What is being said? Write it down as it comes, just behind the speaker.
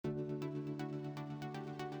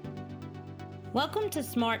Welcome to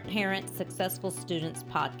Smart Parents, Successful Students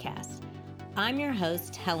podcast. I'm your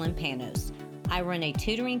host, Helen Panos. I run a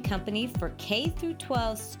tutoring company for K through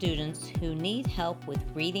 12 students who need help with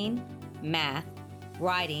reading, math,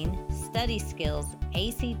 writing, study skills,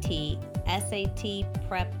 ACT, SAT,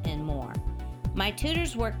 prep, and more. My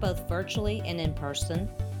tutors work both virtually and in person.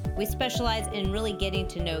 We specialize in really getting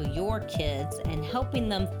to know your kids and helping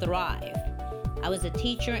them thrive. I was a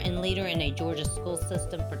teacher and leader in a Georgia school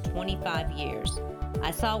system for 25 years. I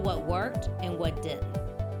saw what worked and what didn't.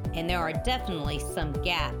 And there are definitely some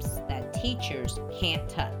gaps that teachers can't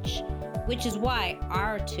touch, which is why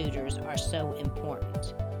our tutors are so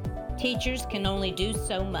important. Teachers can only do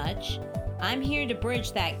so much. I'm here to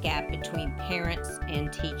bridge that gap between parents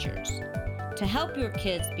and teachers to help your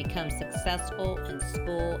kids become successful in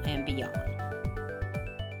school and beyond.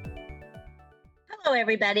 Hello,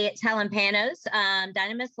 everybody. It's Helen Panos,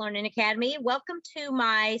 Dynamis Learning Academy. Welcome to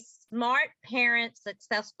my Smart Parents,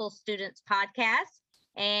 Successful Students podcast.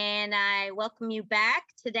 And I welcome you back.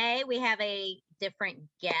 Today, we have a different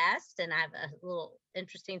guest, and I have a little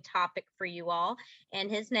interesting topic for you all.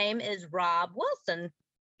 And his name is Rob Wilson.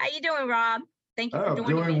 How you doing, Rob? Thank you for joining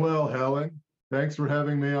me. I'm doing well, Helen. Thanks for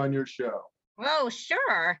having me on your show. Oh,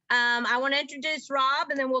 sure. I want to introduce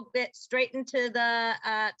Rob, and then we'll get straight into the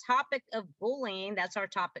topic of bullying. That's our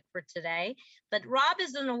topic for today. But Rob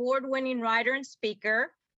is an award-winning writer and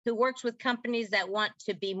speaker who works with companies that want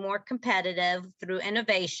to be more competitive through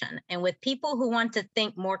innovation and with people who want to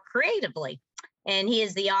think more creatively. And he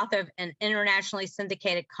is the author of an internationally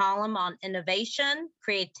syndicated column on innovation,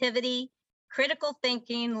 creativity, critical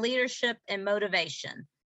thinking, leadership, and motivation.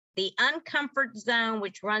 The Uncomfort Zone,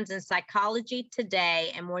 which runs in Psychology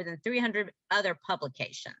Today and more than 300 other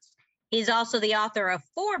publications. He's also the author of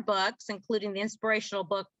 4 books, including the inspirational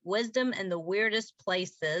book, Wisdom in the Weirdest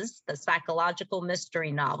Places, the psychological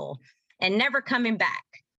mystery novel, and Never Coming Back,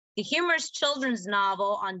 the humorous children's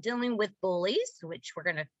novel on dealing with bullies, which we're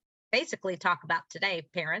going to basically talk about today,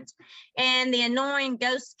 parents, and The Annoying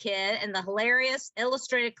Ghost Kid, and the hilarious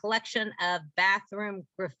illustrated collection of bathroom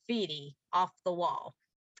graffiti off the wall.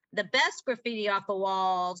 The best graffiti off the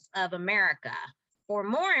walls of America. For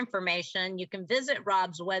more information, you can visit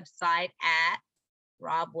Rob's website at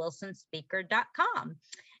robwilsonspeaker.com.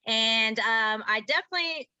 And I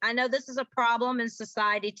know this is a problem in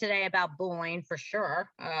society today about bullying for sure.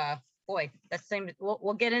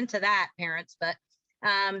 We'll get into that, parents, but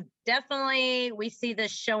definitely we see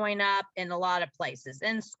this showing up in a lot of places,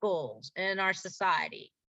 in schools, in our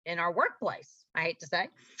society, in our workplace. I hate to say.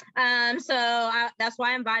 That's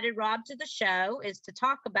why I invited Rob to the show, is to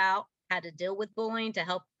talk about how to deal with bullying, to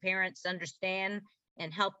help parents understand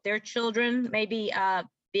and help their children maybe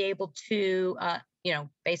be able to,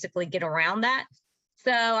 basically get around that.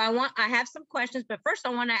 So I have some questions, but first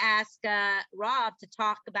I want to ask Rob to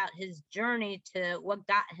talk about his journey to what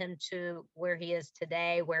got him to where he is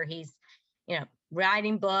today, where he's,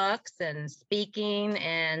 writing books and speaking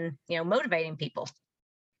and, motivating people.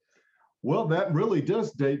 Well, that really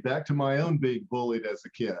does date back to my own being bullied as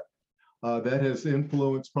a kid. That has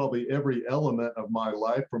influenced probably every element of my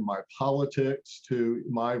life, from my politics to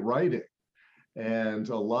my writing, and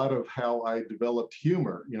a lot of how I developed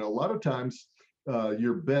humor. A lot of times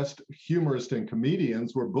your best humorists and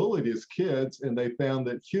comedians were bullied as kids, and they found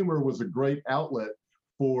that humor was a great outlet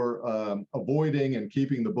for avoiding and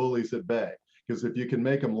keeping the bullies at bay. Because if you can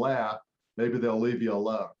make them laugh, maybe they'll leave you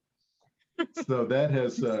alone. So that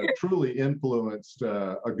has truly influenced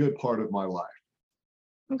a good part of my life.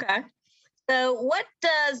 Okay. So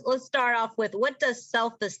let's start off with, what does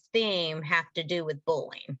self-esteem have to do with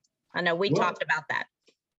bullying? I know we talked about that.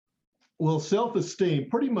 Well, self-esteem,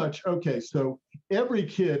 pretty much, okay, so every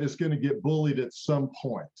kid is going to get bullied at some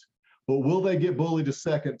point, but will they get bullied a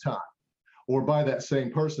second time or by that same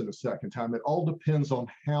person a second time? It all depends on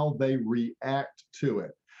how they react to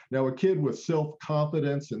it. Now, a kid with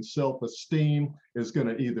self-confidence and self-esteem is going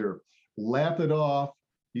to either laugh it off,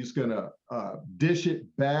 he's going to dish it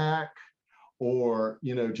back, or,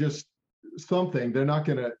 just something. They're not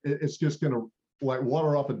going to, it's just going to like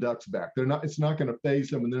water off a duck's back. It's not going to faze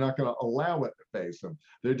them, and they're not going to allow it to faze them.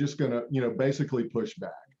 They're just going to, basically push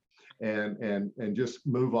back and just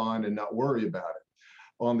move on and not worry about it.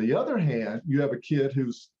 On the other hand, you have a kid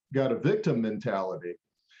who's got a victim mentality.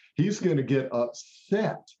 He's going to get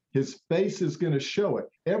upset. His face is going to show it.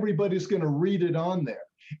 Everybody's going to read it on there.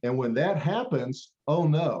 And when that happens, oh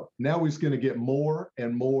no, now he's going to get more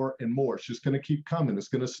and more and more. It's just going to keep coming. It's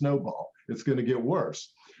going to snowball. It's going to get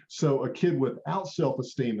worse. So a kid without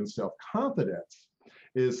self-esteem and self-confidence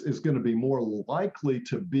is going to be more likely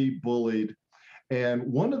to be bullied. And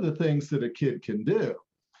one of the things that a kid can do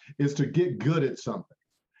is to get good at something.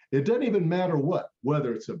 It doesn't even matter what,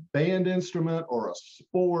 whether it's a band instrument or a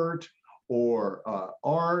sport or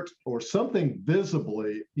art or something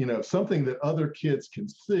visibly, something that other kids can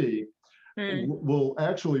see will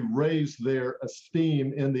actually raise their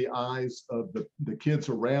esteem in the eyes of the kids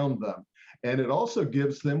around them. And it also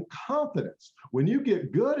gives them confidence. When you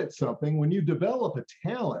get good at something, when you develop a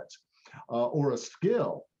talent or a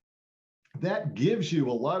skill, that gives you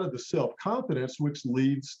a lot of the self-confidence, which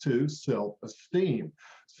leads to self-esteem.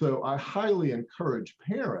 So I highly encourage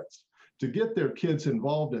parents to get their kids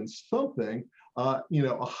involved in something, a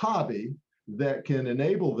hobby that can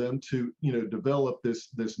enable them to, develop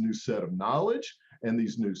this new set of knowledge and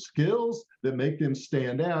these new skills that make them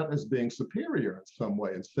stand out as being superior in some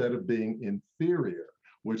way instead of being inferior,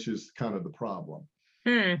 which is kind of the problem.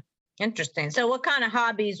 Interesting. So what kind of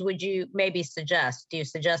hobbies would you maybe suggest? Do you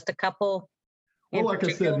suggest a couple? Well, like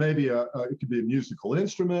I said, maybe it could be a musical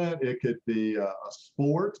instrument. It could be a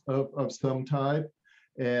sport of some type.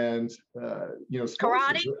 And,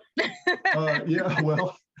 karate? Yeah,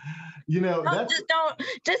 well, that's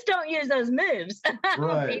just don't use those moves.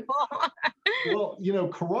 Right. People. Well,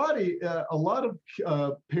 karate, a lot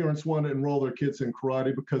of parents want to enroll their kids in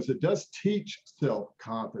karate because it does teach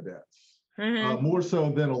self-confidence, more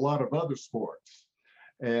so than a lot of other sports.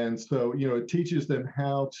 And so, it teaches them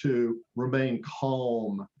how to remain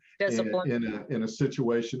calm in a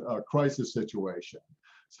situation, a crisis situation.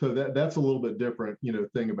 So that's a little bit different,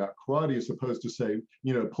 thing about karate as opposed to say,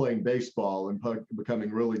 playing baseball and becoming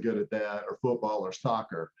really good at that, or football or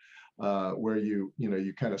soccer, where you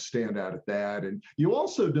kind of stand out at that. And you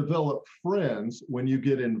also develop friends when you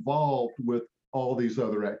get involved with all these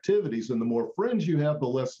other activities. And the more friends you have, the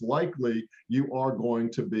less likely you are going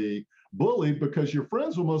to be bullied, because your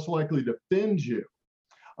friends will most likely defend you.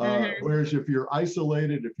 Whereas if you're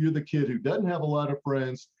isolated, if you're the kid who doesn't have a lot of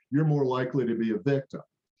friends, you're more likely to be a victim.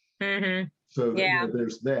 So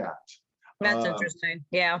there's that. That's interesting.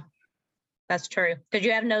 Yeah, that's true. Because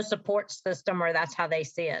you have no support system, or that's how they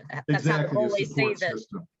see it. That's exactly, how the bully sees it.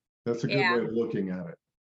 System. That's a good way of looking at it.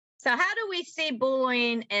 So how do we see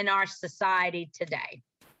bullying in our society today?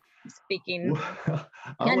 Speaking,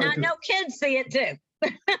 no kids see it too.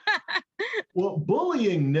 Well,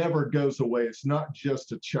 bullying never goes away. It's not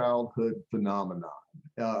just a childhood phenomenon.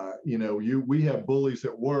 We have bullies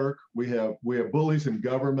at work. We have bullies in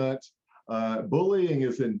government. Bullying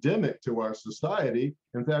is endemic to our society.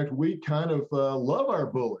 In fact, we kind of love our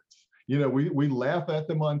bullies. We laugh at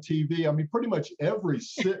them on TV. I mean, pretty much every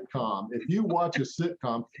sitcom, if you watch a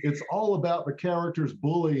sitcom, it's all about the characters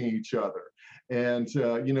bullying each other. And,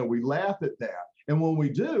 we laugh at that. And when we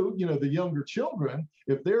do, the younger children,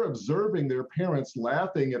 if they're observing their parents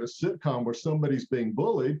laughing at a sitcom where somebody's being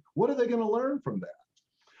bullied, what are they going to learn from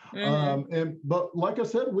that? But like I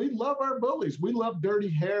said, we love our bullies. We love Dirty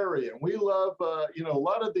Harry, and we love, a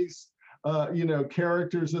lot of these,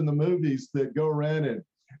 characters in the movies that go around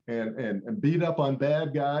and beat up on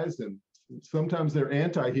bad guys. And sometimes they're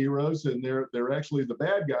anti-heroes and they're actually the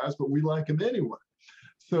bad guys, but we like them anyway.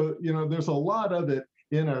 So, there's a lot of it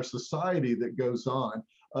in our society that goes on,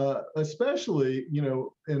 especially,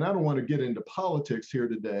 and I don't want to get into politics here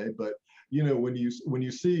today, but, when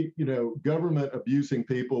you see, government abusing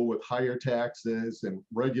people with higher taxes and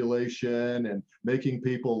regulation and making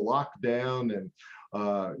people lock down and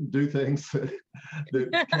do things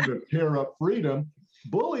that kind of tear up freedom,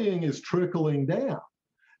 bullying is trickling down.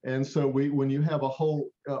 And so when you have a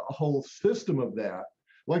whole system of that,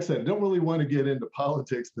 like I said, I don't really want to get into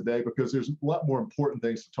politics today because there's a lot more important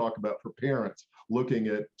things to talk about for parents looking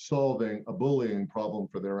at solving a bullying problem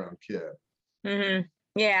for their own kid.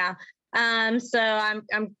 Yeah. So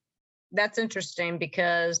I'm that's interesting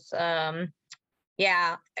because,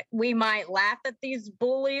 we might laugh at these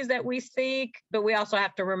bullies that we see, but we also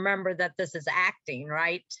have to remember that this is acting,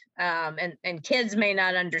 right? And kids may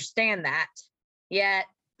not understand that, yet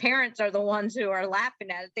parents are the ones who are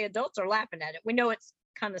laughing at it. The adults are laughing at it. We know it's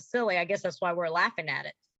kind of silly. I guess that's why we're laughing at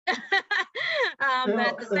it. But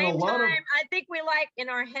at the same time, I think we like, in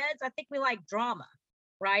our heads, I think we like drama,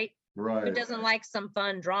 right? Right. Who doesn't like some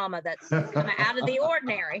fun drama that's kind of out of the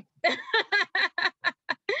ordinary?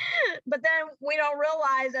 But then we don't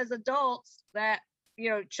realize as adults that,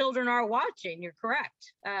 children are watching. You're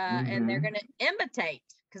correct. And they're going to imitate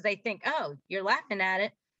because they think, oh, you're laughing at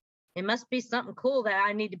it. It must be something cool that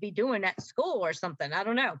I need to be doing at school or something. I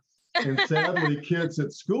don't know. And sadly, kids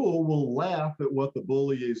at school will laugh at what the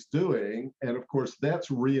bully is doing. And of course, that's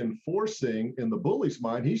reinforcing in the bully's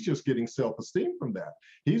mind. He's just getting self-esteem from that.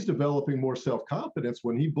 He's developing more self-confidence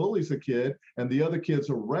when he bullies a kid and the other kids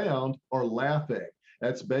around are laughing.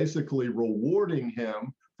 That's basically rewarding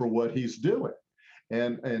him for what he's doing.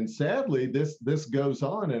 And sadly, this goes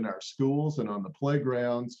on in our schools and on the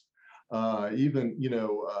playgrounds, even,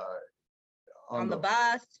 On the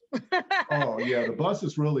bus. oh yeah, the bus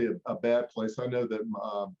is really a bad place. I know that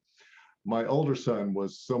my older son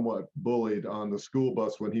was somewhat bullied on the school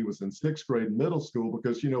bus when he was in sixth grade in middle school,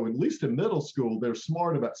 because, at least in middle school, they're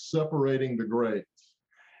smart about separating the grades.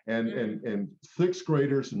 And sixth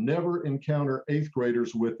graders never encounter eighth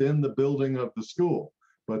graders within the building of the school,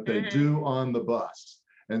 but they do on the bus.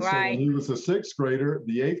 And so when he was a sixth grader,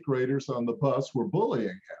 the eighth graders on the bus were bullying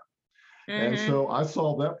him. And so I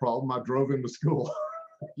solved that problem. I drove him to school.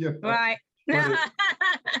 Right. That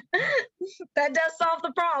does solve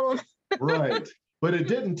the problem. Right. But it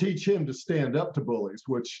didn't teach him to stand up to bullies,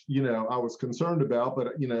 which, I was concerned about,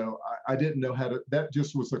 but, I didn't know how to, that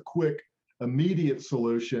just was a quick, immediate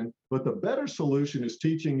solution. But the better solution is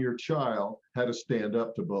teaching your child how to stand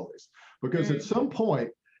up to bullies, because at some point,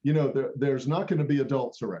 there's not going to be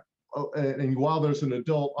adults around. And while there's an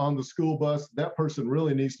adult on the school bus, that person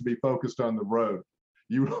really needs to be focused on the road.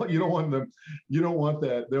 You don't want them, you don't want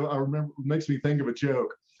that. I remember, it makes me think of a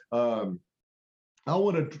joke. I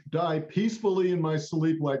want to die peacefully in my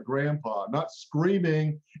sleep like grandpa, not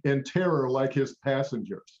screaming in terror like his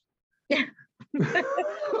passengers.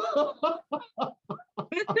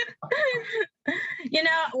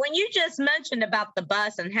 When you just mentioned about the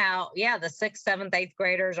bus and how, the sixth, seventh, eighth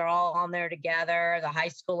graders are all on there together, the high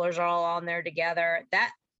schoolers are all on there together,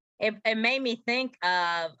 that it made me think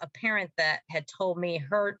of a parent that had told me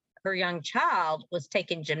her young child was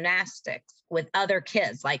taking gymnastics with other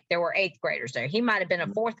kids. Like there were eighth graders there. He might have been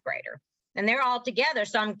a fourth grader, and they're all together.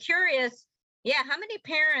 So I'm curious, how many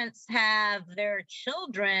parents have their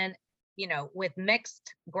children, with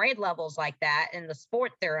mixed grade levels like that in the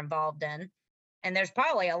sport they're involved in? And there's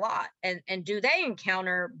probably a lot. And do they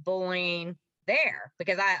encounter bullying there?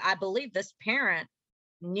 Because I believe this parent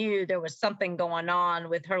knew there was something going on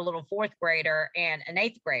with her little fourth grader and an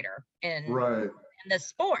eighth grader in the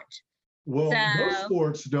sport. Well, most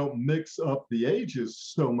sports don't mix up the ages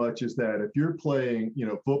so much as that. If you're playing,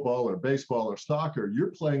 football or baseball or soccer,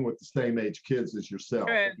 you're playing with the same age kids as yourself,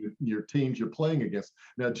 your teams you're playing against.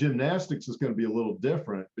 Now, gymnastics is going to be a little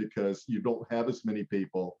different because you don't have as many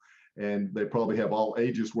people, and they probably have all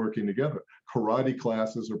ages working together. Karate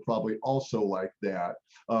classes are probably also like that.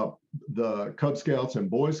 The Cub Scouts and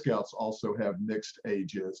Boy Scouts also have mixed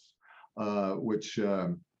ages, which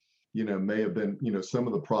may have been, some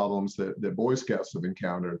of the problems that Boy Scouts have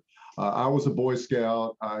encountered. I was a Boy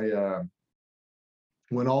Scout. I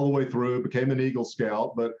went all the way through, became an Eagle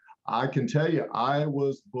Scout, but I can tell you, I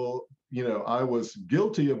was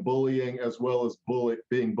guilty of bullying as well as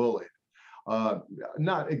being bullied.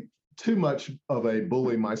 Not too much of a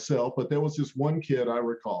bully myself, but there was this one kid I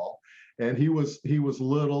recall, and he was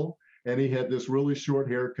little, and he had this really short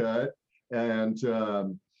haircut, and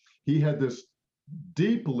he had this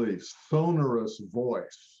deeply sonorous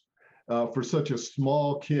voice for such a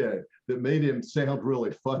small kid that made him sound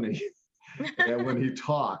really funny. And when he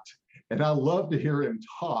talked, and I loved to hear him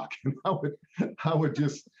talk, and I would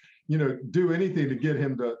just do anything to get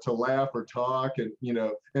him to laugh or talk, and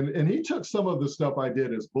and he took some of the stuff I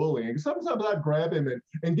did as bullying. Sometimes I'd grab him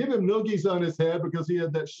and give him noogies on his head because he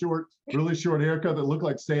had that really short haircut that looked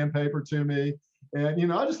like sandpaper to me.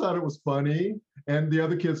 And I just thought it was funny, and the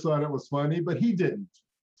other kids thought it was funny, but he didn't,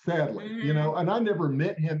 sadly. And I never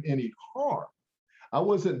meant him any harm. I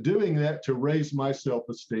wasn't doing that to raise my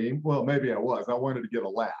self-esteem. Well, maybe I was. I wanted to get a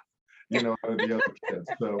laugh, out of the other kids.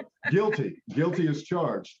 So guilty as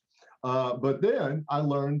charged. But then I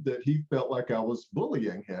learned that he felt like I was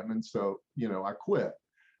bullying him, and so I quit.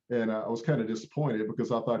 And I was kind of disappointed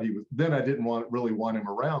because I thought then I didn't really want him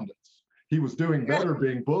around us. He was doing better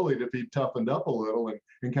being bullied if he toughened up a little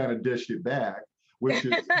and kind of dished it back, which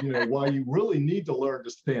is, why you really need to learn to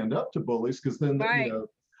stand up to bullies, because then,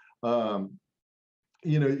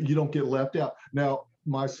 you don't get left out. Now,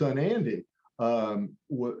 my son, Andy,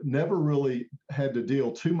 never really had to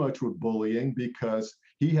deal too much with bullying because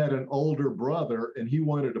he had an older brother, and he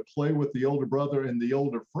wanted to play with the older brother and the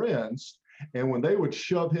older friends. And when they would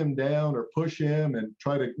shove him down or push him and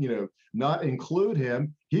try to, not include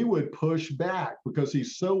him, he would push back because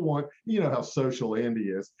he's so how social Andy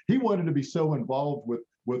is. He wanted to be so involved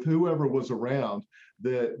with whoever was around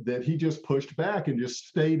that he just pushed back and just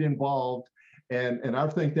stayed involved. And I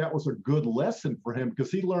think that was a good lesson for him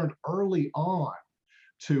because he learned early on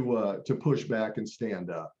to push back and stand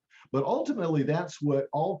up. But ultimately, that's what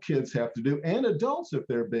all kids have to do, and adults if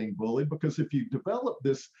they're being bullied, because if you develop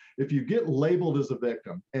this, if you get labeled as a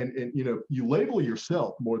victim, and you label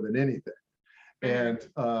yourself more than anything, And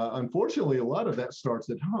unfortunately, a lot of that starts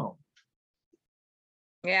at home.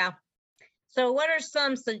 Yeah. So what are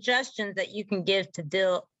some suggestions that you can give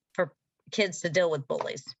for kids to deal with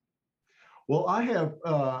bullies? Well, I have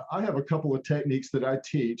a couple of techniques that I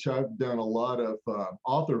teach. I've done a lot of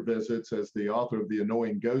author visits as the author of The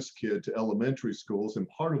Annoying Ghost Kid to elementary schools. And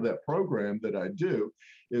part of that program that I do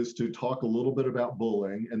is to talk a little bit about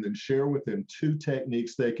bullying and then share with them 2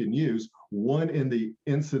 techniques they can use, one in the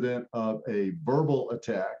incident of a verbal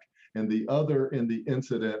attack and the other in the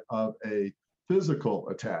incident of a physical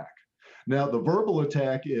attack. Now, the verbal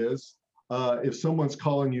attack is if someone's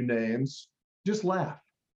calling you names, just laugh.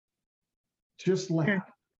 Just laugh.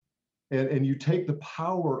 And you take the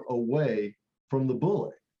power away from the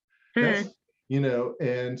bully. That's,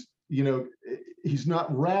 he's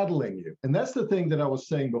not rattling you. And that's the thing that I was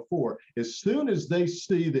saying before. As soon as they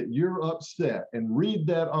see that you're upset and read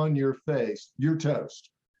that on your face, you're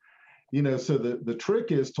toast. So the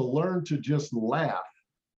trick is to learn to just laugh.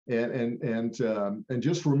 And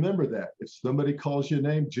just remember that if somebody calls you a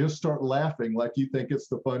name, just start laughing like you think it's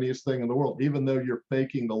the funniest thing in the world, even though you're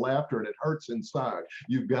faking the laughter and it hurts inside.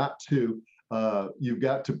 You've got to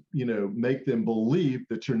make them believe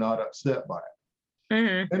that you're not upset by it.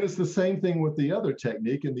 Mm-hmm. And it's the same thing with the other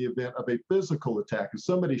technique in the event of a physical attack. If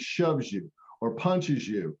somebody shoves you or punches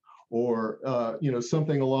you or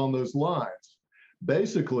something along those lines,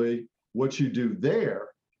 basically what you do there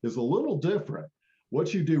is a little different.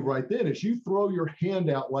 What you do right then is you throw your hand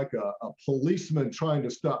out like a policeman trying to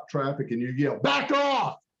stop traffic and you yell, "Back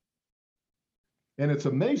off!" And it's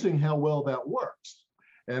amazing how well that works.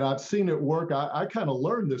 And I've seen it work. I kind of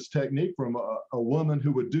learned this technique from a woman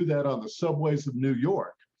who would do that on the subways of New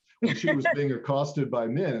York when she was being accosted by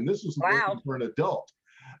men. And this was working for an adult.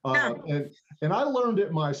 And I learned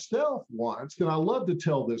it myself once, and I love to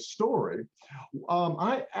tell this story.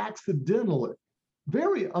 I accidentally,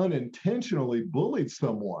 very unintentionally bullied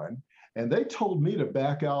someone, and they told me to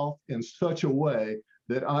back off in such a way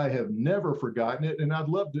that I have never forgotten it. And I'd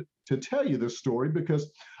love to tell you this story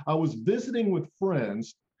because I was visiting with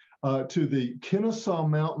friends to the Kennesaw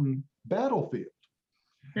Mountain battlefield.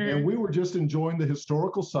 And we were just enjoying the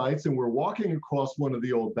historical sites, and we're walking across one of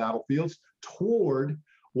the old battlefields toward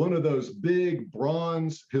one of those big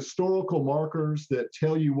bronze historical markers that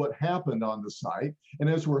tell you what happened on the site. And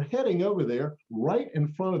as we're heading over there, right in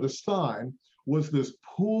front of the sign was this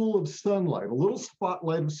pool of sunlight, a little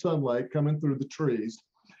spotlight of sunlight coming through the trees.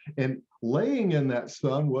 And laying in that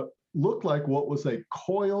sun, what looked like what was a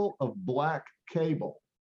coil of black cable.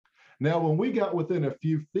 Now, when we got within a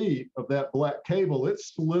few feet of that black cable, it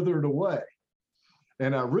slithered away.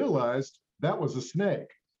 And I realized that was a snake.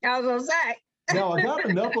 I was gonna say. Now, I got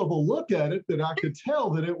enough of a look at it that I could tell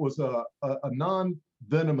that it was a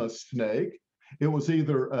non-venomous snake. It was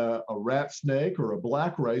either a rat snake or a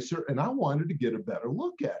black racer, and I wanted to get a better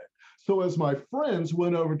look at it. So as my friends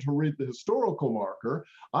went over to read the historical marker,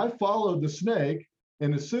 I followed the snake,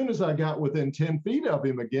 and as soon as I got within 10 feet of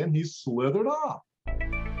him again, he slithered off.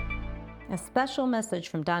 A special message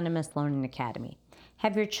from Dynamis Learning Academy.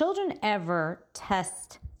 Have your children ever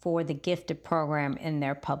tested for the gifted program in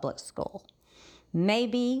their public school?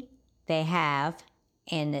 Maybe they have,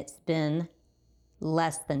 and it's been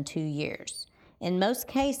less than 2 years. In most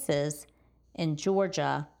cases, in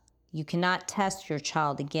Georgia, you cannot test your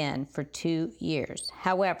child again for 2 years.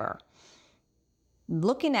 However,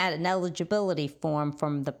 looking at an eligibility form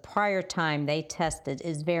from the prior time they tested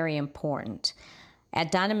is very important.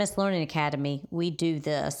 At Dynamis Learning Academy, we do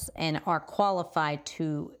this and are qualified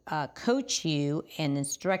to coach you and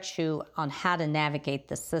instruct you on how to navigate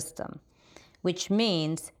the system, which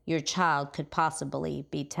means your child could possibly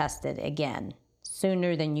be tested again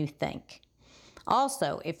sooner than you think.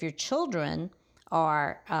 Also, if your children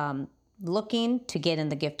are looking to get in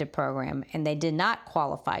the gifted program and they did not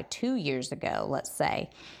qualify 2 years ago, let's say,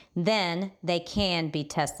 then they can be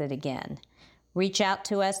tested again. Reach out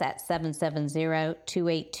to us at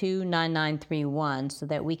 770-282-9931 so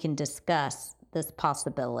that we can discuss this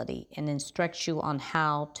possibility and instruct you on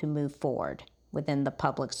how to move forward within the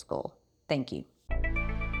public school. Thank you.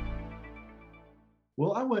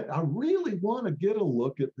 Well, I really want to get a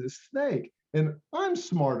look at this snake. And I'm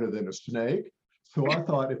smarter than a snake. So I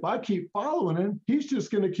thought if I keep following him, he's just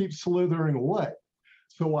going to keep slithering away.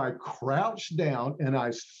 So I crouched down and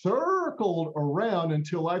I circled around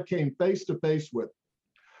until I came face to face with him.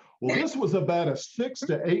 Well, this was about a 6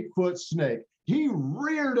 to 8 foot snake. He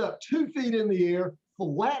reared up 2 feet in the air,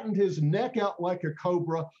 flattened his neck out like a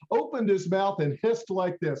cobra, opened his mouth and hissed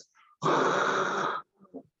like this. Oh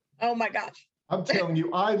my gosh. I'm telling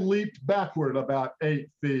you, I leaped backward about 8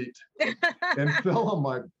 feet and fell on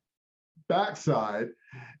my backside.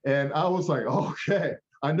 And I was like, okay,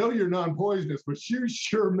 I know you're non-poisonous, but you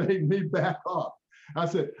sure made me back off. I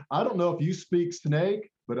said, I don't know if you speak snake,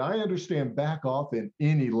 but I understand back off in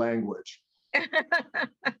any language.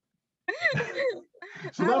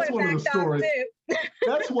 So that's one of the stories.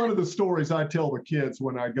 That's one of the stories I tell the kids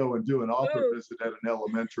when I go and do an author visit at an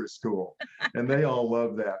elementary school, and they all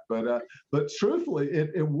love that. But truthfully,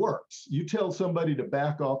 it works. You tell somebody to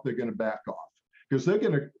back off, they're going to back off because they're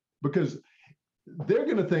going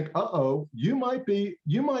to think, uh-oh, you might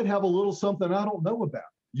have a little something I don't know about.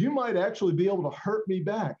 You might actually be able to hurt me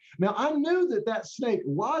back. Now, I knew that snake,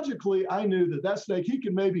 logically, I knew that snake, he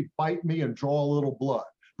could maybe bite me and draw a little blood,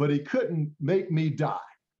 but he couldn't make me die.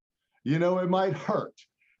 It might hurt,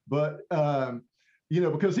 but,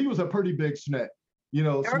 because he was a pretty big snake.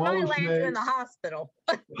 Or smaller it might land you in snakes. the hospital.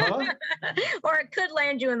 Huh? Or it could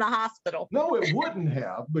land you in the hospital. No, it wouldn't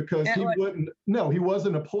have because he wouldn't. No, he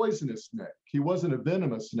wasn't a poisonous snake. He wasn't a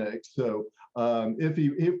venomous snake. So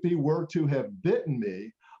if he were to have bitten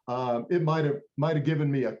me, it might have given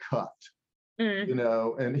me a cut.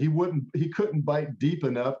 And he couldn't bite deep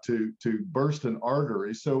enough to burst an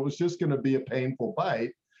artery. So it was just going to be a painful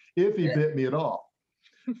bite if he bit me at all.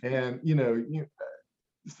 And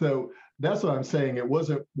so that's what I'm saying. There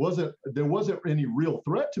wasn't any real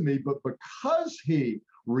threat to me, but because he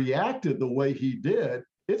reacted the way he did,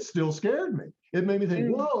 it still scared me. It made me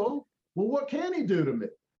think, whoa, well, what can he do to me?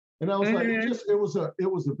 And I was like,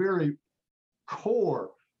 it was a very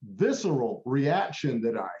core, visceral reaction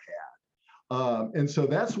that I had. And so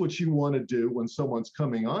that's what you want to do when someone's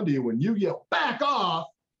coming onto you. When you yell, back off,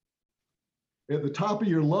 at the top of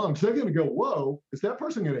your lungs, they're going to go, whoa, is that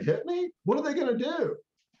person going to hit me? What are they going to do?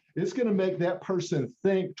 It's going to make that person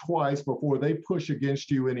think twice before they push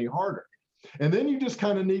against you any harder. And then you just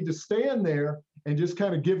kind of need to stand there and just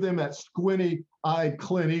kind of give them that squinty-eyed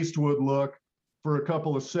Clint Eastwood look for a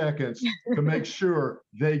couple of seconds to make sure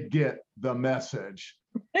they get the message.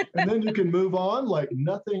 And then you can move on like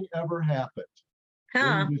nothing ever happened.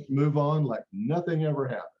 Then you just move on like nothing ever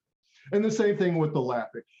happened. And the same thing with the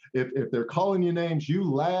laughing. If they're calling you names, you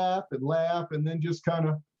laugh, and then just kind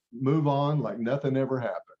of move on like nothing ever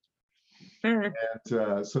happened. And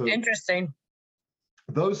so interesting.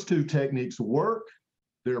 Those two techniques work.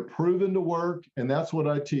 They're proven to work, and that's what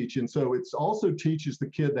I teach. And so it also teaches the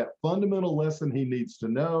kid that fundamental lesson he needs to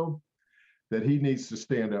know, that he needs to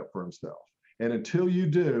stand up for himself. And until you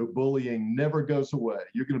do, bullying never goes away.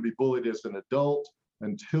 You're going to be bullied as an adult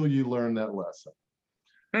until you learn that lesson.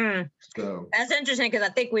 So that's interesting because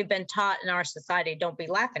I think we've been taught in our society, don't be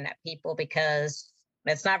laughing at people because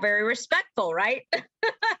it's not very respectful, right?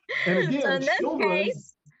 And again, so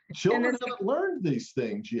children haven't learned these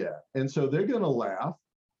things yet. And so they're going to laugh.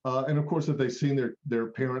 And of course, if they've seen their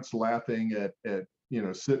parents laughing at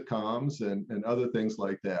sitcoms and other things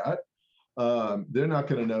like that, they're not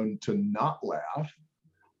going to know to not laugh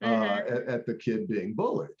at the kid being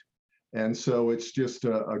bullied. And so it's just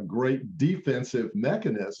a great defensive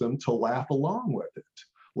mechanism to laugh along with it.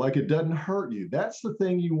 Like it doesn't hurt you. That's the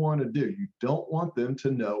thing you want to do. You don't want them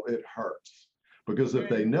to know it hurts. Because if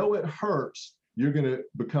they know it hurts, you're going to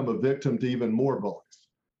become a victim to even more bullies.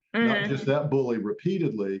 Not just that bully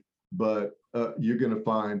repeatedly, but you're going to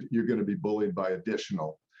find you're going to be bullied by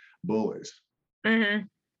additional bullies.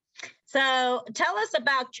 So tell us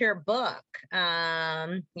about your book.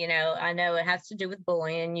 I know it has to do with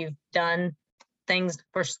bullying. You've done things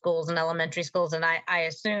for schools and elementary schools, and I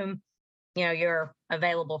assume, you're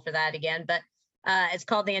available for that again, but it's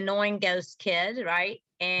called The Annoying Ghost Kid, right?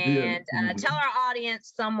 And tell our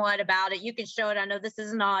audience somewhat about it. You can show it. I know this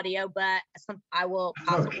is an audio, but I will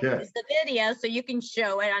possibly use the video so you can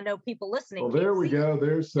show it. I know people listening. Well, there we go.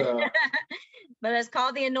 There's but it's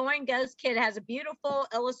called The Annoying Ghost Kid. It has a beautiful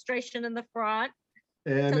illustration in the front.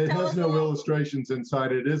 And it has no illustrations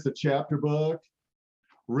inside. It is a chapter book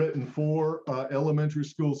written for elementary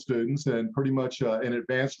school students, and pretty much an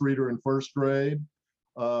advanced reader in first grade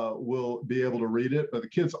will be able to read it. But the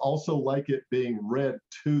kids also like it being read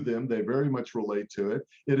to them. They very much relate to it.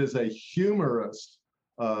 It is a humorous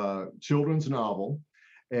children's novel.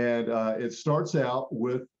 And it starts out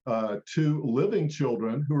with two living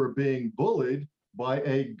children who are being bullied by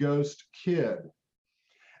a ghost kid.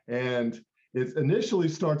 And it initially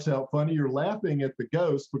starts out funny. You're laughing at the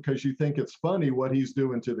ghost because you think it's funny what he's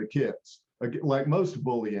doing to the kids, like most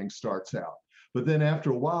bullying starts out. But then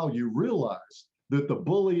after a while, you realize that the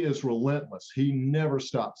bully is relentless. He never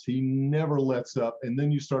stops. He never lets up. And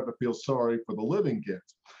then you start to feel sorry for the living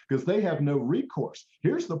kids because they have no recourse.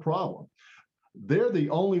 Here's the problem. They're the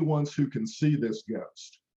only ones who can see this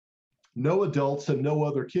ghost. No adults and no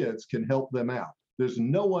other kids can help them out. there's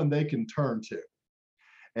no one they can turn to.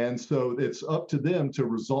 And so it's up to them to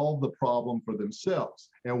resolve the problem for themselves.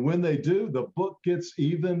 And when they do, the book gets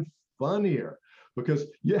even funnier because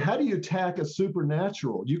how do you attack a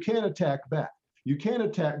supernatural? You can't attack back. You can't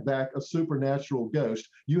attack back a supernatural ghost.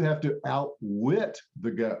 You have to outwit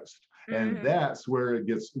the ghost. And that's where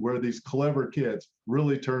where these clever kids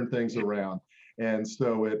really turn things around. And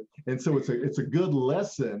so it's a good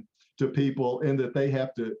lesson to people in that they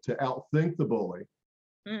have to outthink the bully.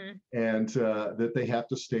 And that they have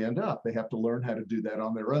to stand up. They have to learn how to do that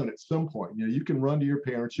on their own at some point. You can run to your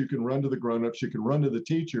parents, you can run to the grownups, you can run to the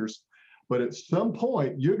teachers, but at some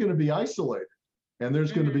point you're going to be isolated and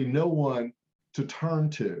there's going to be no one to turn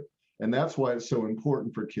to. And that's why it's so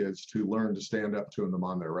important for kids to learn to stand up to them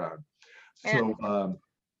on their own. So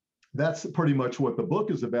that's pretty much what the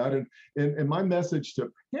book is about. And my message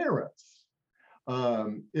to parents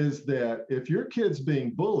is that if your kid's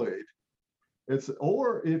being bullied,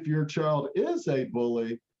 or if your child is a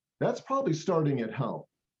bully, that's probably starting at home.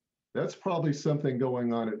 That's probably something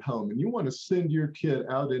going on at home. And you want to send your kid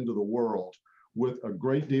out into the world with a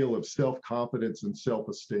great deal of self-confidence and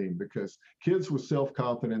self-esteem, because kids with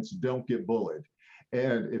self-confidence don't get bullied.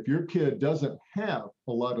 And if your kid doesn't have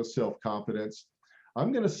a lot of self-confidence,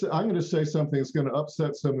 I'm going to say something that's going to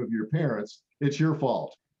upset some of your parents. It's your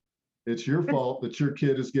fault. It's your fault that your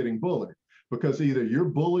kid is getting bullied. Because either you're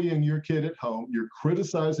bullying your kid at home, you're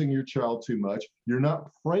criticizing your child too much, you're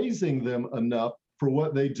not praising them enough for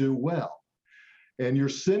what they do well, and you're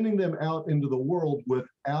sending them out into the world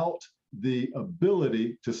without the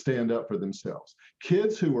ability to stand up for themselves.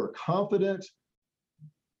 Kids who are confident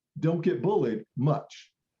don't get bullied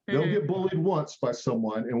much. They'll get bullied once by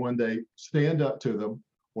someone, and when they stand up to them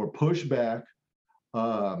or push back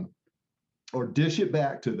or dish it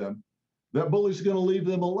back to them, that bully's going to leave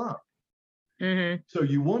them alone. So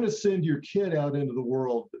you want to send your kid out into the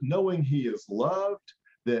world knowing he is loved,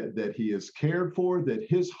 that he is cared for, that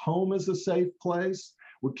his home is a safe place.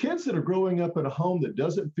 With kids that are growing up in a home that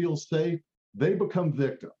doesn't feel safe, they become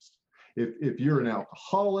victims. If you're an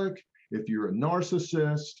alcoholic, if you're a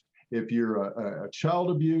narcissist, if you're a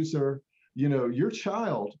child abuser, your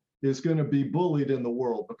child is going to be bullied in the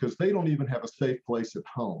world because they don't even have a safe place at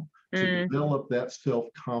home to develop that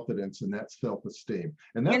self-confidence and that self-esteem.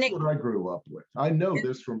 And that's what I grew up with. I know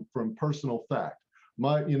this from personal fact.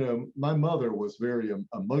 My mother was very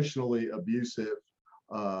emotionally abusive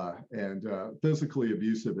and physically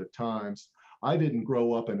abusive at times. I didn't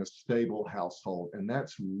grow up in a stable household, and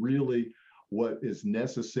that's really what is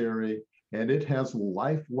necessary. And it has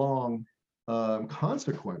lifelong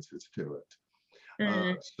consequences to it.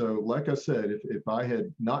 So like I said, if I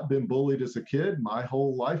had not been bullied as a kid, my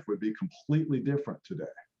whole life would be completely different today.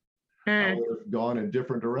 I would have gone in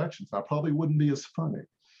different directions. I probably wouldn't be as funny.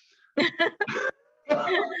 So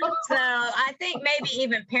I think maybe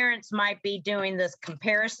even parents might be doing this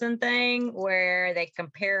comparison thing where they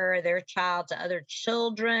compare their child to other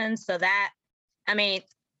children. So that, I mean,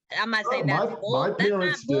 I'm not saying that's not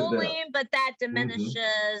bullying, but that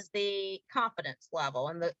diminishes the confidence level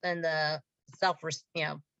and the self,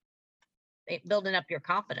 building up your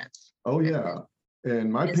confidence. Oh yeah,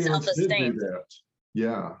 and my parents did do that.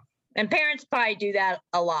 Yeah, and parents probably do that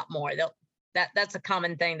a lot more. That's a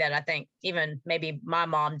common thing that I think even maybe my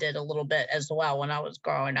mom did a little bit as well when I was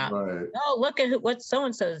growing up. Right. Oh, look at what so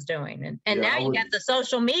and so is doing, and now you got the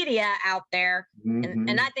social media out there,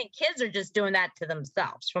 and I think kids are just doing that to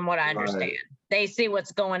themselves, from what I understand. Right. They see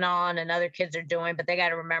what's going on and other kids are doing, but they got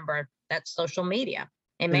to remember that's social media.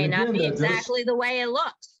 It may not be exactly the way it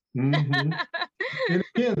looks. And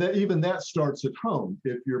again, that starts at home.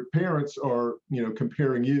 If your parents are,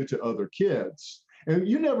 comparing you to other kids, and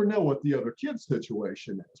you never know what the other kid's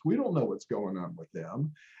situation is. We don't know what's going on with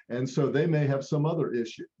them. And so they may have some other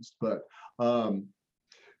issues. But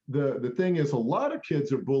the thing is, a lot of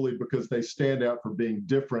kids are bullied because they stand out for being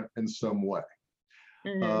different in some way.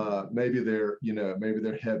 Maybe they're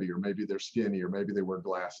heavy, or maybe they're skinny, or maybe they wear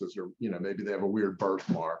glasses, or maybe they have a weird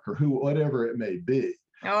birthmark, or whatever it may be.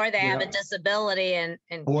 Or they have a disability, and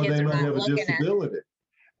or kids they are might not have a looking disability.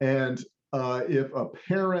 And if a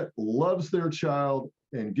parent loves their child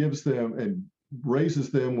and gives them and raises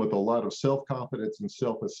them with a lot of self-confidence and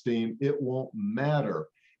self-esteem, it won't matter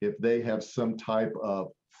if they have some type of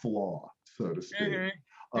flaw, so to speak.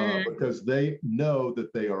 Because they know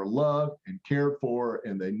that they are loved and cared for,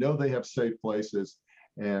 and they know they have safe places.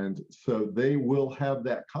 And so they will have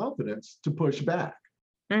that confidence to push back,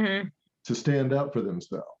 to stand up for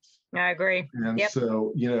themselves. I agree. And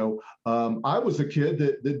so, I was a kid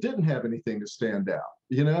that didn't have anything to stand out.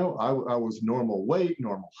 I was normal weight,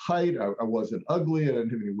 normal height. I wasn't ugly. I didn't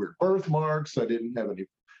have any weird birthmarks. I didn't have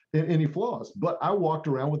any flaws. But I walked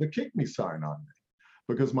around with a kick me sign on me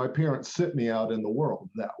because my parents sent me out in the world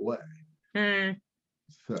that way. Mm.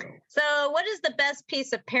 So what is the best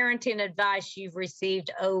piece of parenting advice you've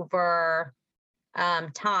received over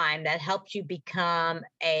time that helped you become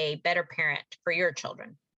a better parent for your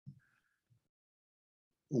children?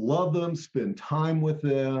 Love them, spend time with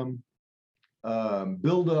them,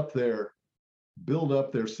 build up their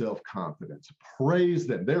self-confidence, praise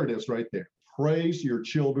them. There it is right there. Praise your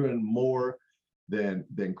children more than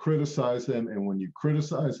criticize them. And when you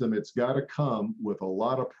criticize them, it's got to come with a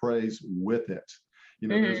lot of praise with it.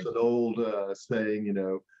 There's an old saying,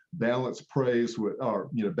 balance praise with, or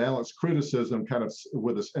balance criticism kind of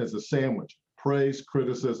with us as a sandwich. Praise,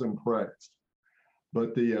 criticism, praise.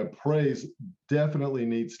 But the praise definitely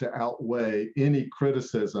needs to outweigh any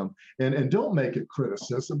criticism. And don't make it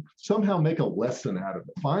criticism. Somehow make a lesson out of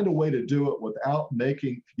it. Find a way to do it without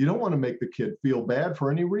you don't want to make the kid feel bad for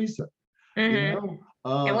any reason. And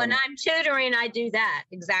when I'm tutoring, I do that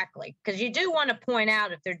exactly, because you do want to point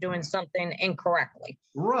out if they're doing something incorrectly.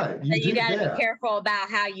 Right. You got to be careful about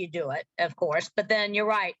how you do it, of course. But then you're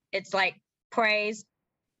right. It's like praise,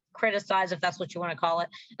 criticize, if that's what you want to call it,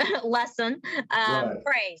 lesson, right.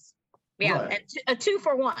 Praise. Yeah, right. A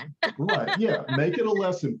 2-for-1. Right. Yeah. Make it a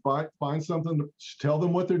lesson. Find something to tell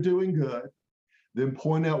them what they're doing good, then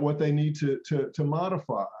point out what they need to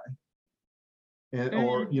modify. And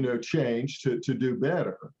or change to do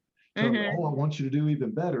better. So, I want you to do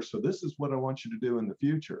even better. So this is what I want you to do in the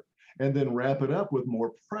future. And then wrap it up with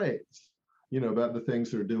more praise, about the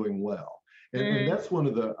things they're doing well. And that's one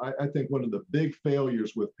of the, I think one of the big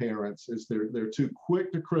failures with parents is they're too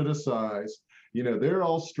quick to criticize. They're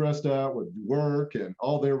all stressed out with work and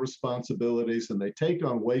all their responsibilities, and they take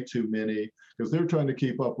on way too many because they're trying to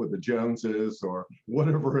keep up with the Joneses or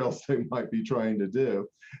whatever else they might be trying to do.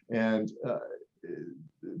 And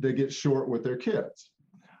they get short with their kids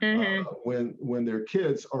when their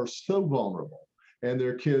kids are so vulnerable and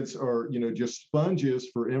their kids are just sponges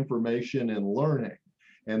for information and learning,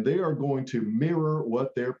 and they are going to mirror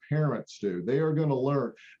what their parents do. They are going to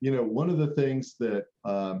learn. One of the things that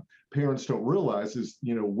parents don't realize is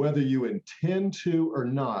whether you intend to or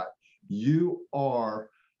not, you are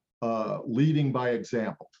leading by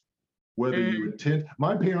example. Whether you intend,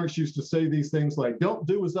 my parents used to say these things like, don't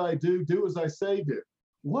do as I do, do as I say do.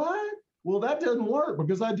 What? Well, that doesn't work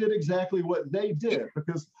because I did exactly what they did,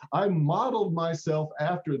 because I modeled myself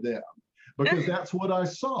after them, because that's what I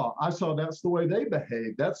saw. I saw that's the way they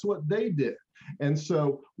behaved. That's what they did. And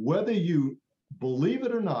so whether you believe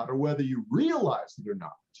it or not, or whether you realize it or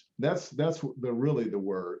not, that's really the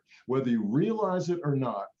word. Whether you realize it or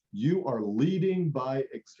not, you are leading by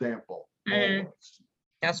example always.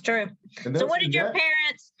 That's true. So what did your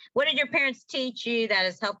parents teach you that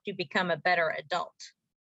has helped you become a better adult?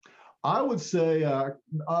 I would say,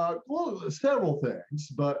 several things,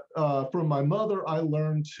 but from my mother, I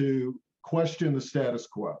learned to question the status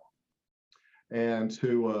quo and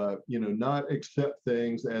to, not accept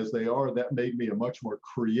things as they are. That made me a much more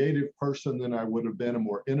creative person than I would have been, a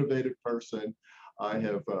more innovative person. I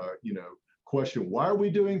have, questioned, why are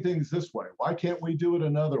we doing things this way? Why can't we do it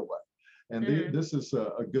another way? And this is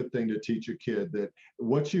a good thing to teach a kid, that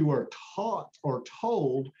what you are taught or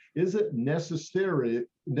told isn't necessarily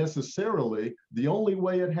the only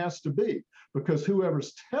way it has to be, because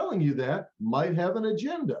whoever's telling you that might have an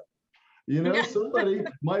agenda. Somebody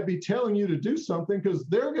might be telling you to do something because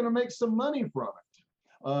they're going to make some money from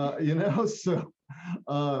it. So,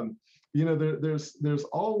 there's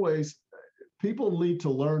always, people need to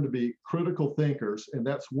learn to be critical thinkers. And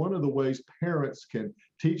that's one of the ways parents can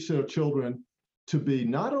teach their children to be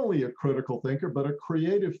not only a critical thinker, but a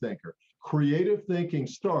creative thinker. Creative thinking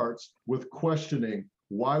starts with questioning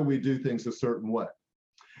why we do things a certain way.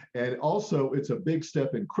 And also, it's a big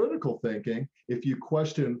step in critical thinking if you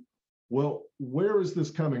question, well, where is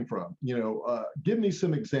this coming from? Give me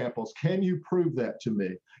some examples. Can you prove that to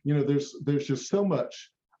me? There's just so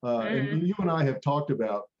much. And you and I have talked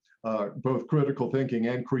about both critical thinking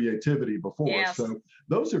and creativity before. Yes. So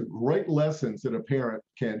those are great lessons that a parent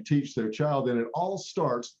can teach their child. And it all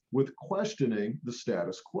starts with questioning the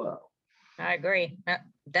status quo. I agree.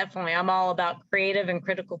 Definitely. I'm all about creative and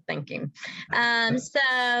critical thinking.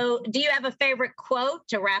 So do you have a favorite quote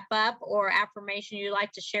to wrap up, or affirmation you'd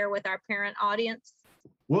like to share with our parent audience?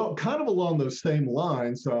 Well, kind of along those same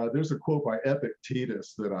lines, there's a quote by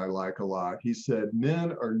Epictetus that I like a lot. He said,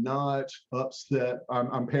 men are not upset.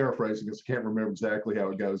 I'm paraphrasing because I can't remember exactly how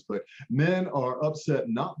it goes, but men are upset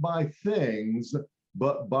not by things,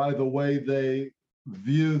 but by the way they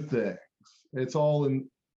view things. It's all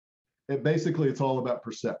basically it's all about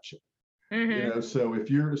perception. Mm-hmm. So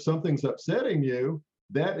if something's upsetting you,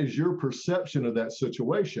 that is your perception of that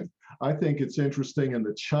situation. I think it's interesting in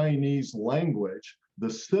the Chinese language, the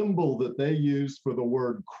symbol that they use for the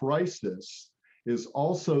word crisis is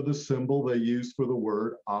also the symbol they use for the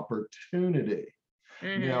word opportunity.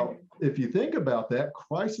 Mm-hmm. Now, if you think about that,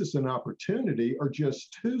 crisis and opportunity are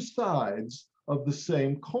just two sides of the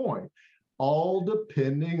same coin, all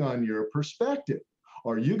depending on your perspective.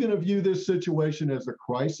 Are you going to view this situation as a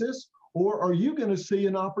crisis, or are you going to see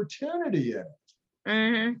an opportunity in it?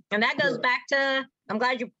 Mm-hmm. And that goes back to, I'm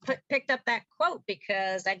glad you picked up that quote,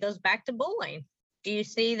 because that goes back to bullying. Do you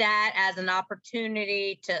see that as an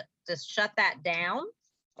opportunity to shut that down?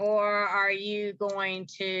 Or are you going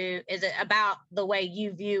to, is it about the way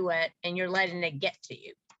you view it and you're letting it get to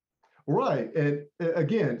you? Right. And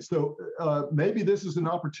again, so maybe this is an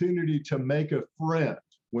opportunity to make a friend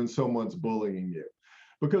when someone's bullying you.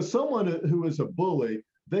 Because someone who is a bully,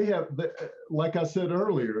 like I said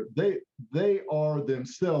earlier, they are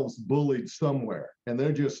themselves bullied somewhere, and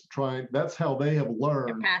they're just trying. That's how they have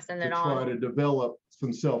learned to try to develop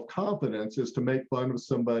some self-confidence, is to make fun of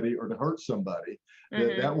somebody or to hurt somebody.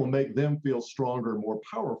 Mm-hmm. That will make them feel stronger, more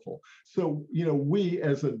powerful. So we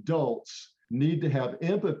as adults need to have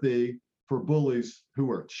empathy for bullies who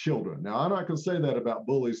are children. Now, I'm not going to say that about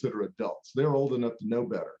bullies that are adults. They're old enough to know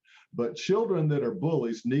better. But children that are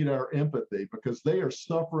bullies need our empathy because they are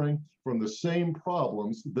suffering from the same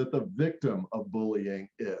problems that the victim of bullying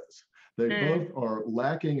is. They both are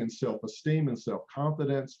lacking in self-esteem and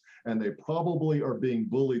self-confidence, and they probably are being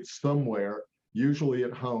bullied somewhere, usually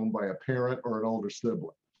at home by a parent or an older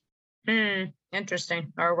sibling.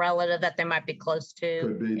 Interesting. Or a relative that they might be close to.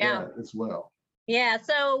 Could be that as well. Yeah.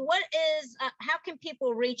 So how can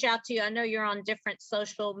people reach out to you? I know you're on different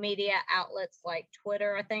social media outlets like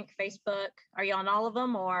Twitter, I think, Facebook. Are you on all of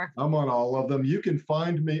them, or? I'm on all of them. You can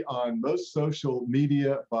find me on most social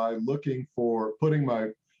media by putting my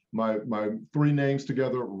three names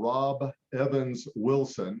together, Rob Evans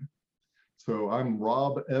Wilson. So I'm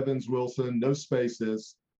Rob Evans Wilson, no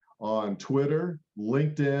spaces, on Twitter,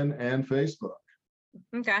 LinkedIn, and Facebook.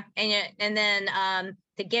 Okay. And then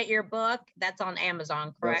to get your book, that's on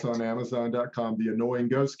Amazon, correct? That's on Amazon.com. The Annoying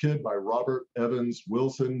Ghost Kid by Robert Evans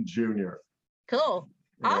Wilson Jr. Cool.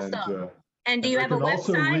 Awesome. And do you have a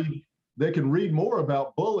website? They can read more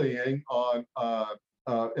about bullying on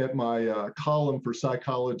at my column for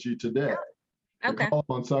Psychology Today. Okay. The column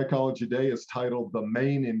on Psychology Today is titled The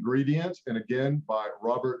Main Ingredient, and again, by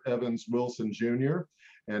Robert Evans Wilson Jr.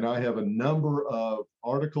 And I have a number of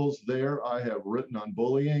articles there I have written on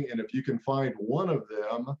bullying. And if you can find one of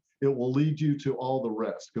them, it will lead you to all the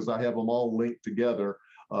rest, because I have them all linked together,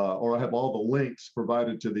 or I have all the links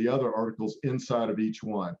provided to the other articles inside of each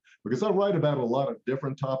one. Because I write about a lot of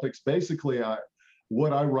different topics. Basically,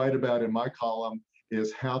 what I write about in my column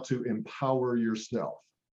is how to empower yourself.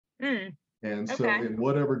 And so in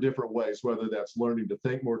whatever different ways, whether that's learning to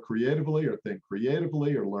think more creatively or think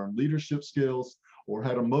creatively or learn leadership skills or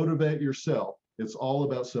how to motivate yourself, it's all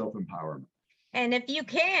about self-empowerment. And if you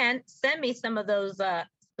can, send me some of those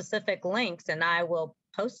specific links and I will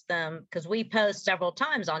post them, because we post several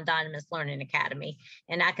times on Dynamis Learning Academy,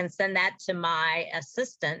 and I can send that to my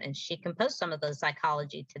assistant and she can post some of those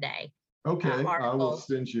Psychology Today. Okay, I will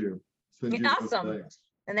send you awesome. Those things.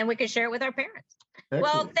 And then we can share it with our parents. Excellent.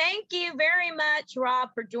 Well, thank you very much, Rob,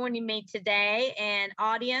 for joining me today. And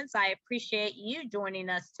audience, I appreciate you joining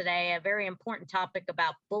us today. A very important topic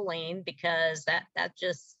about bullying, because that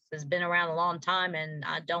just has been around a long time. And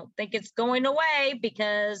I don't think it's going away,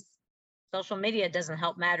 because social media doesn't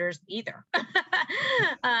help matters either.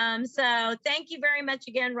 So thank you very much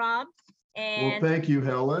again, Rob. Well, thank you,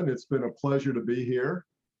 Helen. It's been a pleasure to be here.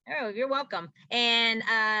 Oh, you're welcome. And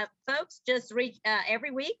folks, just every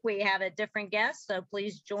week we have a different guest. So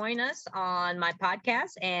please join us on my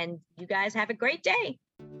podcast, and you guys have a great day.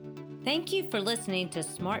 Thank you for listening to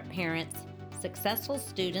Smart Parents, Successful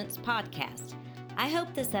Students podcast. I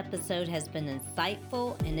hope this episode has been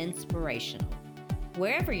insightful and inspirational.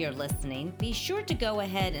 Wherever you're listening, be sure to go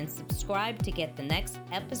ahead and subscribe to get the next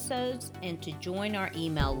episodes and to join our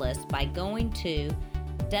email list by going to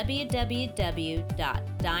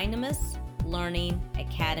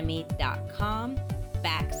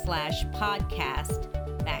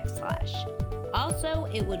www.dynamislearningacademy.com/podcast/. Also,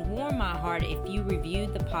 it would warm my heart if you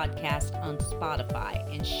reviewed the podcast on Spotify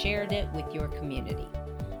and shared it with your community.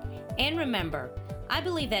 And remember, I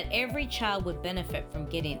believe that every child would benefit from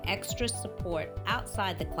getting extra support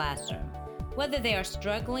outside the classroom, whether they are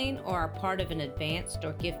struggling or are part of an advanced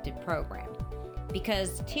or gifted program.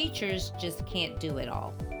 because teachers just can't do it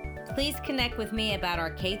all. Please connect with me about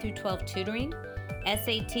our K-12 tutoring,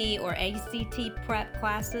 SAT or ACT prep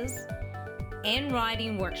classes, and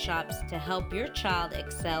writing workshops to help your child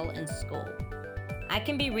excel in school. I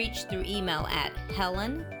can be reached through email at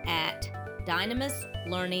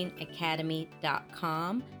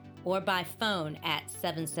helen@dynamislearningacademy.com or by phone at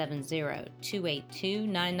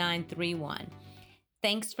 770-282-9931.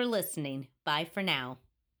 Thanks for listening. Bye for now.